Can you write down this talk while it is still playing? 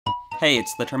Hey,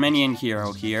 it's the Terminian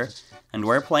Hero here, and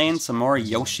we're playing some more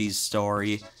Yoshi's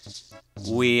Story.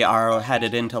 We are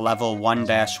headed into level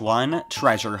 1-1,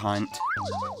 Treasure Hunt.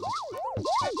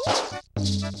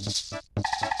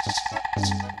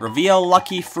 Reveal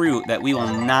lucky fruit that we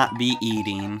will not be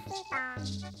eating.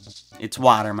 It's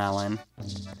watermelon.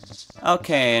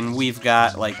 Okay, and we've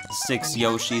got like 6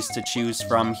 Yoshis to choose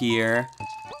from here.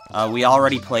 We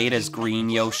already played as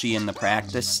Green Yoshi in the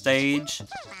practice stage,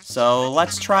 so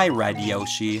let's try Red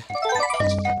Yoshi.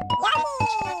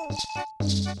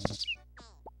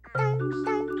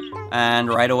 And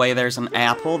right away there's an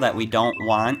apple that we don't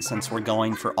want since we're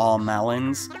going for all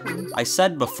melons. I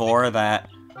said before that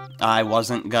I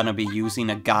wasn't gonna be using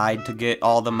a guide to get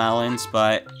all the melons,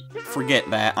 but forget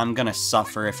that. I'm gonna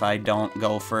suffer if I don't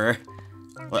go for,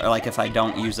 like, if I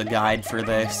don't use a guide for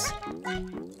this.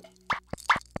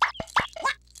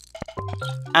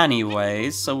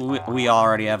 Anyways, so we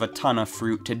already have a ton of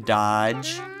fruit to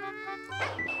dodge.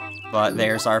 But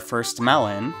there's our first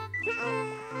melon.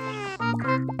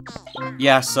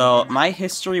 Yeah, so my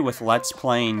history with Let's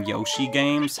Playing Yoshi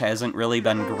games hasn't really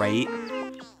been great.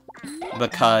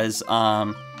 Because,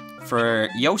 for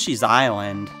Yoshi's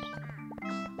Island,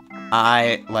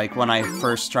 when I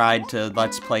first tried to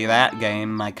Let's Play that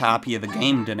game, my copy of the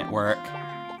game didn't work.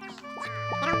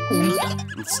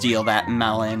 Steal that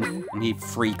melon, and he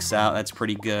freaks out. That's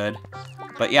pretty good.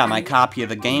 But yeah, my copy of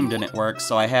the game didn't work,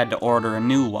 so I had to order a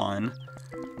new one.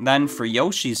 Then for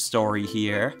Yoshi's Story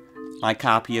here, my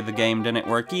copy of the game didn't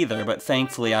work either, but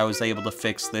thankfully I was able to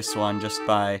fix this one just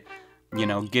by, you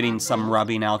know, getting some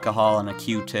rubbing alcohol and a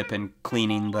Q-tip and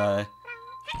cleaning the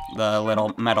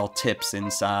little metal tips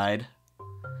inside.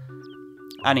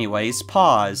 Anyways,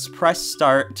 pause. Press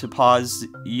start to pause.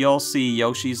 You'll see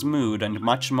Yoshi's mood and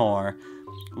much more.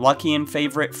 Lucky and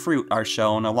favorite fruit are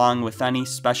shown along with any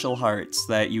special hearts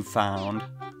that you found.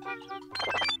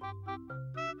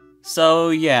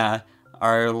 So yeah,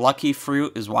 our lucky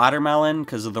fruit is watermelon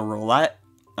because of the roulette.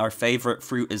 Our favorite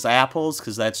fruit is apples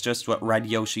because that's just what Red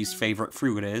Yoshi's favorite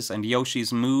fruit is. And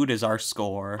Yoshi's mood is our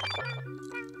score.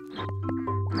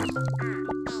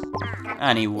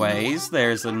 Anyways,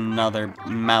 there's another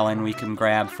melon we can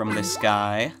grab from this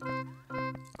guy.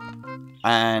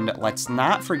 And let's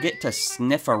not forget to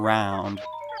sniff around.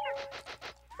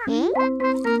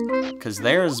 Because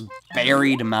there's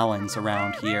buried melons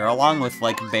around here, along with,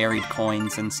 like, buried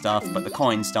coins and stuff, but the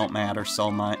coins don't matter so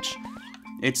much.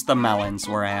 It's the melons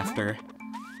we're after.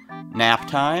 Nap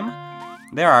time?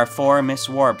 There are 4 Miss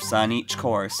Warps on each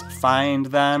course. Find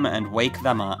them and wake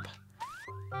them up.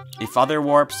 If other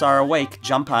warps are awake,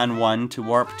 jump on one to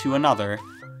warp to another.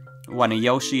 When a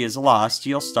Yoshi is lost,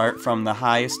 you'll start from the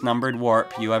highest numbered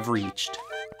warp you have reached.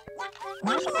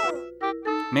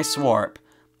 Miss Warp.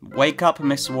 Wake up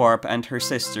Miss Warp and her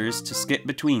sisters to skip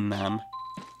between them.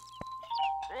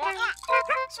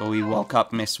 So we woke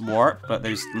up Miss Warp, but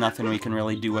there's nothing we can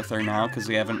really do with her now because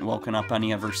we haven't woken up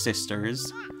any of her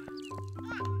sisters.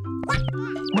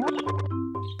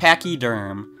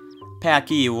 Pachyderm.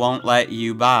 Packy won't let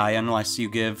you buy unless you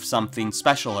give something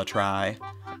special a try.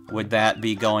 Would that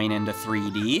be going into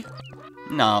 3D?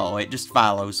 No, it just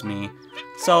follows me.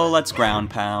 So let's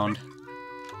ground pound.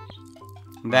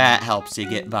 That helps you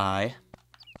get by.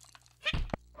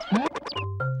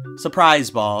 Surprise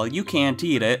ball. You can't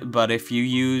eat it, but if you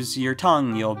use your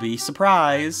tongue, you'll be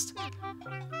surprised.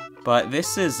 But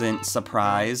this isn't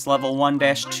surprise. Level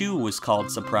 1-2 was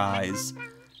called surprise.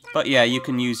 But yeah, you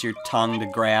can use your tongue to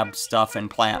grab stuff and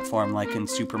platform like in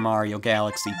Super Mario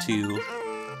Galaxy 2.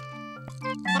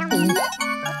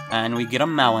 And we get a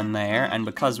melon there, and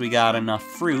because we got enough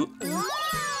fruit,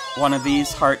 one of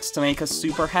these hearts to make us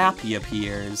super happy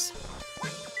appears.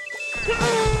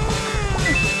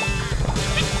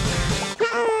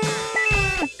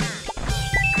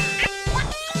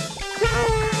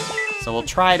 So we'll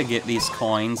try to get these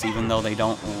coins, even though they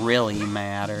don't really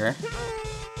matter.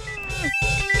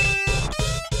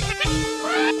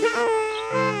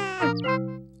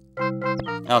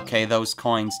 Okay, those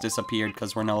coins disappeared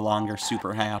because we're no longer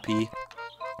super happy.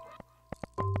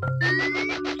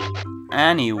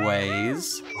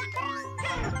 Anyways,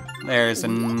 there's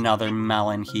another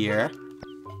melon here.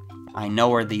 I know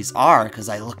where these are because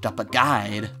I looked up a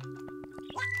guide.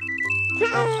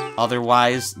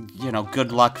 Otherwise, you know,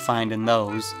 good luck finding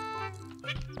those.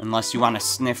 Unless you want to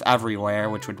sniff everywhere,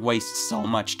 which would waste so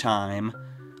much time.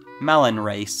 Melon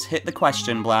race. Hit the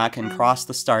question block and cross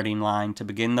the starting line to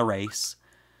begin the race.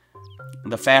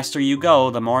 The faster you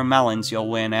go, the more melons you'll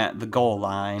win at the goal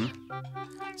line.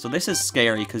 So this is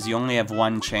scary because you only have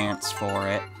one chance for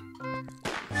it.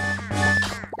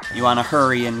 You want to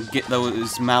hurry and get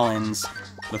those melons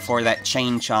before that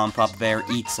chain chomp up there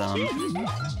eats them.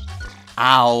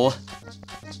 Ow!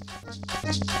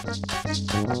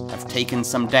 I've taken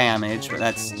some damage, but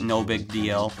that's no big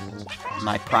deal.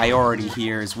 My priority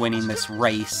here is winning this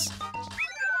race.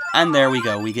 And there we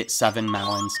go, we get 7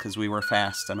 melons because we were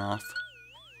fast enough.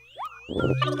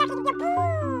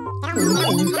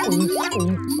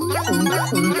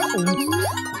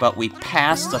 But we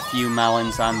passed a few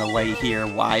melons on the way here.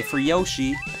 Why for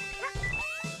Yoshi?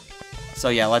 So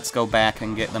yeah, let's go back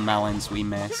and get the melons we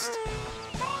missed.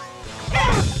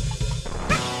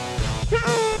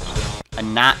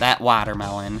 And not that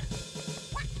watermelon.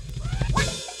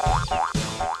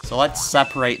 So let's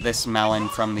separate this melon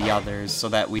from the others so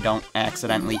that we don't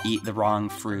accidentally eat the wrong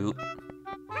fruit.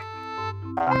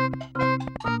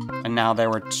 And now there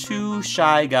were 2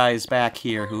 shy guys back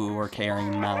here who were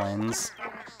carrying melons.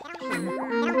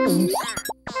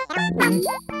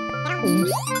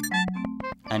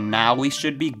 And now we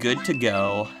should be good to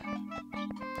go.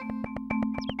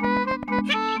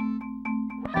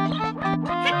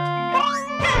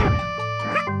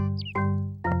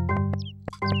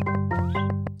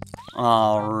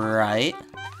 Alright,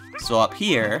 so up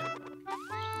here,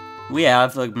 we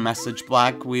have the message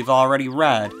block we've already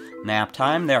read. Nap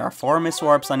time, there are 4 Miss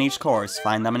Warps on each course.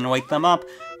 Find them and wake them up.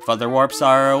 If other warps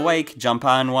are awake, jump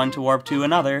on one to warp to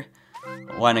another.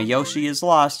 When a Yoshi is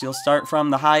lost, you'll start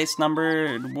from the highest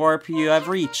numbered warp you have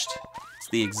reached. It's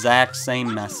the exact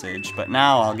same message, but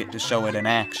now I'll get to show it in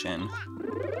action.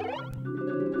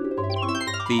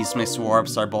 These Miss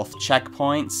Warps are both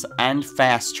checkpoints and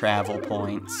fast travel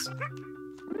points.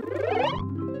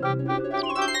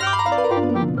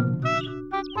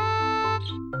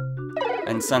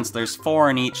 And since there's 4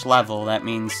 in each level, that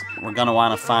means we're gonna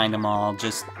want to find them all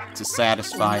just to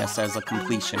satisfy us as a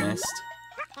completionist.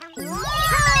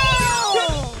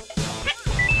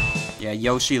 Yeah,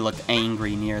 Yoshi looked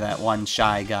angry near that one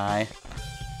shy guy.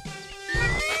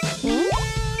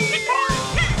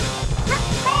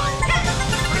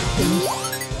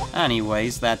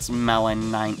 Anyways, that's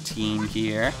Melon 19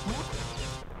 here.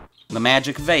 The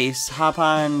magic vase, hop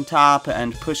on top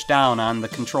and push down on the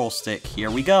control stick.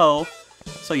 Here we go!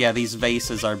 So yeah, these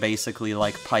vases are basically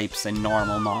like pipes in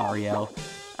normal Mario.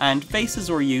 And vases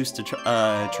were used to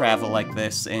travel like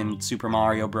this in Super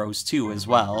Mario Bros. 2 as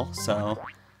well, so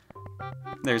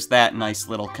there's that nice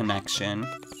little connection.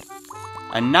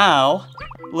 And now,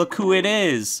 look who it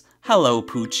is! Hello,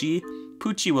 Poochie.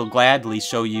 Poochie will gladly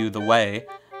show you the way.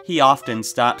 He often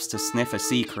stops to sniff a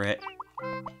secret.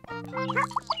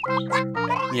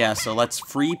 Yeah, so let's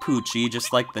free Poochie,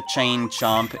 just like the chain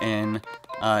chomp in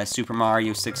Super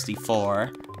Mario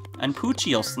 64. And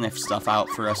Poochie will sniff stuff out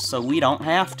for us, so we don't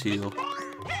have to.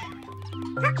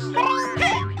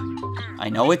 I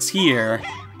know it's here.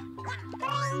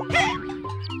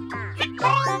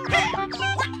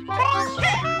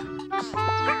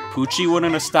 Poochie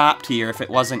wouldn't have stopped here if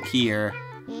it wasn't here.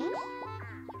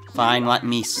 Fine, let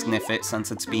me sniff it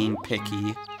since it's being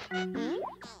picky.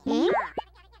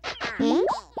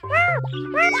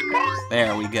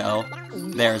 There we go.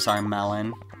 There's our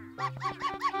melon.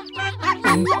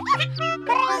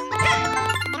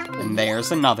 And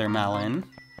there's another melon.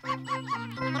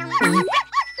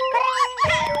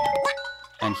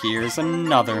 And here's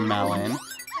another melon.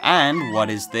 And what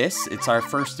is this? It's our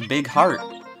first big heart.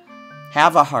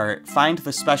 Have a heart. Find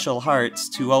the special hearts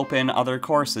to open other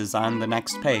courses on the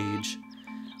next page.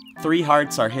 3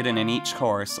 hearts are hidden in each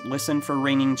course. Listen for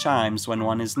ringing chimes when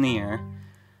one is near.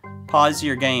 Pause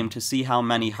your game to see how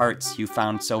many hearts you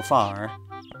found so far.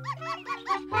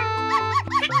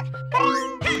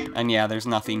 And yeah, there's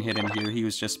nothing hidden here. He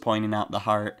was just pointing out the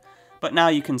heart. But now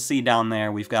you can see down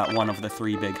there we've got one of the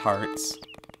 3 big hearts.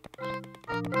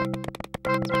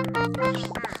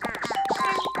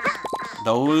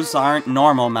 Those aren't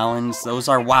normal melons, those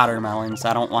are watermelons.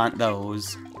 I don't want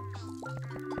those.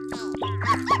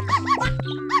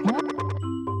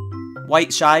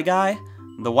 White Shy Guy?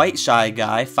 The White Shy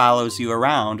Guy follows you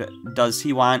around. Does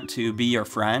he want to be your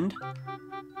friend?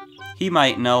 He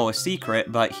might know a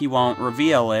secret, but he won't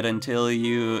reveal it until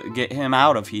you get him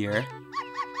out of here.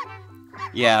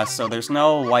 Yeah, so there's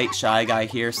no White Shy Guy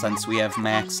here since we have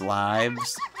max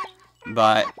lives.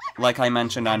 But, like I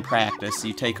mentioned on practice,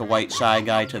 you take a White Shy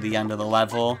Guy to the end of the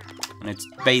level, and it's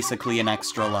basically an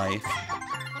extra life.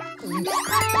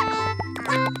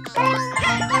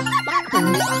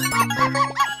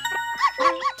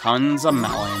 Tons of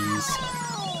melons.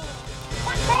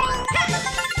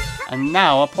 And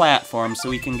now a platform so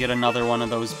we can get another one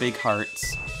of those big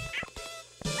hearts.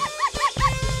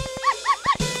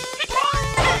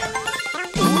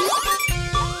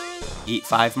 Eat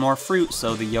 5 more fruit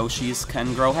so the Yoshis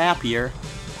can grow happier.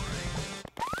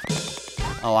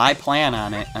 Oh, I plan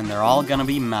on it, and they're all gonna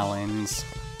be melons.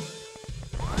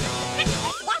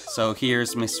 So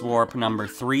here's Miss Warp number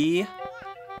 3.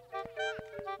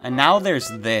 And now there's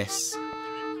this.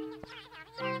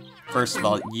 First of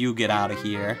all, you get out of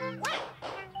here.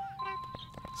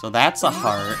 So that's a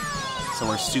heart. So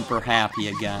we're super happy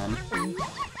again.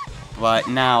 But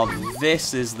now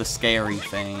this is the scary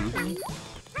thing.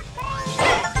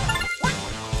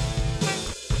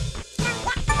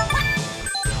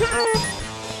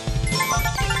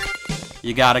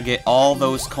 You gotta get all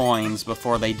those coins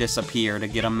before they disappear to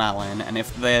get a melon, and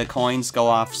if the coins go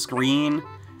off screen,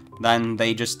 then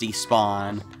they just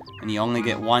despawn, and you only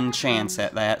get one chance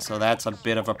at that, so that's a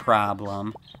bit of a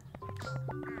problem.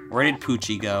 Where did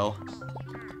Poochie go?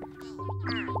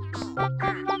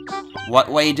 What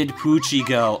way did Poochie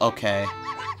go? Okay.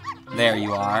 There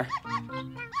you are.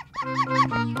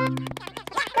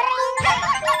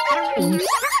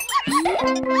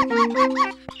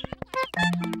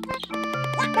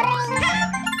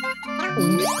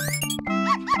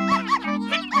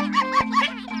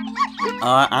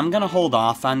 I'm gonna hold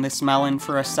off on this melon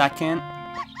for a second.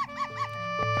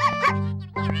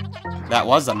 That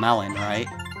was a melon, right?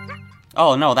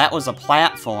 Oh no, that was a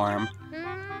platform.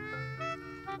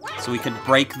 So we could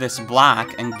break this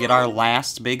block and get our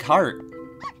last big heart.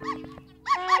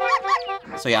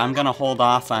 So yeah, I'm gonna hold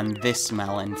off on this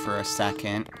melon for a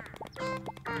second.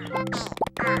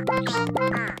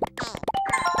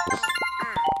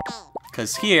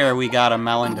 Because here, we got a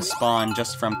melon to spawn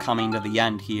just from coming to the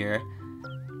end here.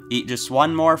 Eat just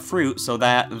one more fruit so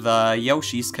that the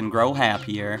Yoshis can grow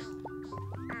happier.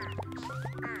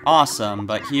 Awesome,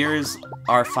 but here's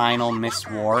our final Miss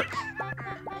Warp.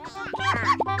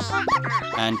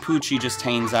 And Poochie just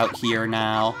hangs out here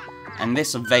now. And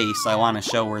this vase, I want to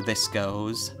show where this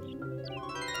goes.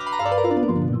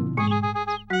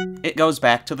 It goes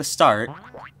back to the start.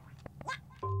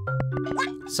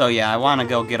 So yeah, I want to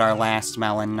go get our last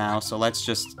melon now, so let's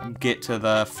just get to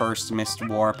the first Mist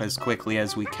Warp as quickly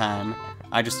as we can.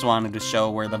 I just wanted to show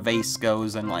where the vase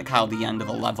goes and like how the end of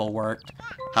the level worked.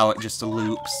 How it just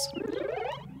loops.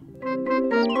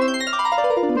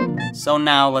 So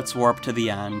now let's warp to the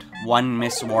end, one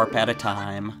Miss Warp at a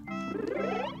time.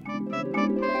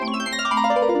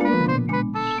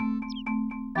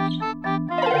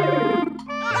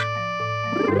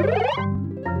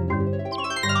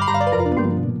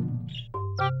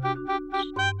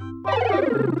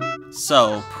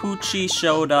 So, Poochie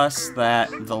showed us that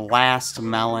the last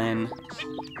melon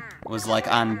was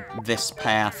like on this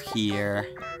path here.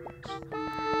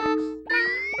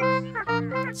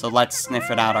 So let's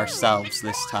sniff it out ourselves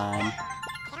this time.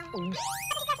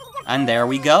 And there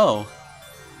we go!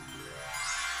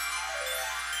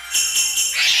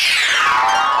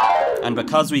 And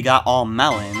because we got all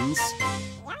melons,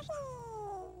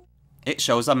 it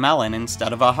shows a melon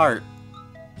instead of a heart.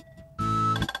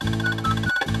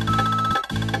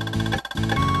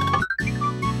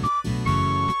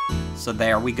 So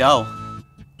there we go.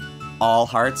 All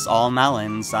hearts, all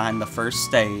melons on the first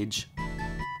stage.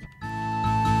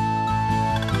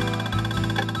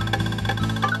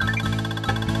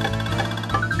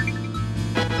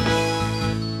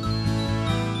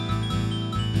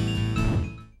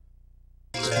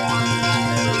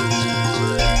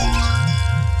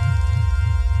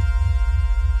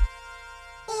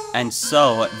 And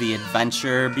so, the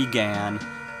adventure began.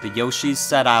 The Yoshis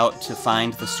set out to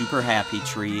find the Super Happy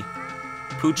Tree.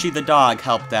 Poochie the dog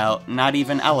helped out. Not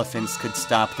even elephants could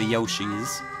stop the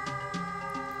Yoshis.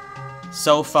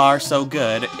 So far, so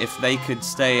good. If they could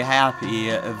stay happy,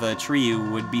 the tree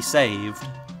would be saved.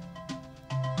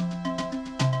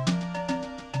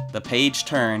 The page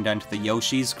turned and the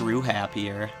Yoshis grew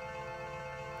happier.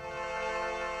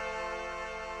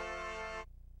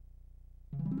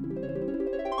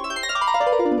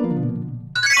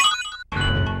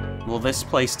 Well, this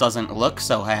place doesn't look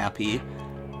so happy.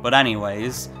 But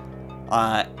anyways,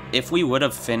 if we would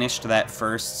have finished that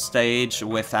first stage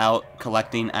without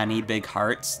collecting any big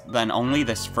hearts, then only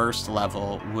this first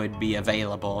level would be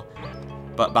available.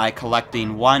 But by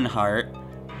collecting one heart,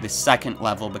 the second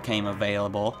level became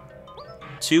available.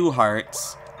 2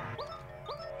 hearts.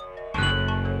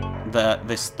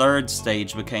 This third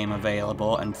stage became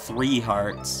available, and 3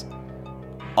 hearts.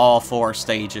 All 4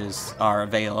 stages are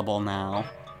available now.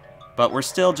 But we're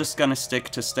still just gonna stick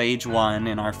to stage 1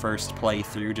 in our first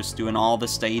playthrough, just doing all the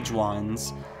stage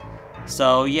 1s.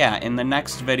 So yeah, in the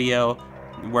next video,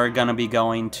 we're gonna be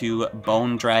going to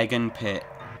Bone Dragon Pit.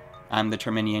 I'm the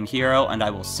Terminian Hero, and I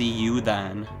will see you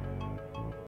then.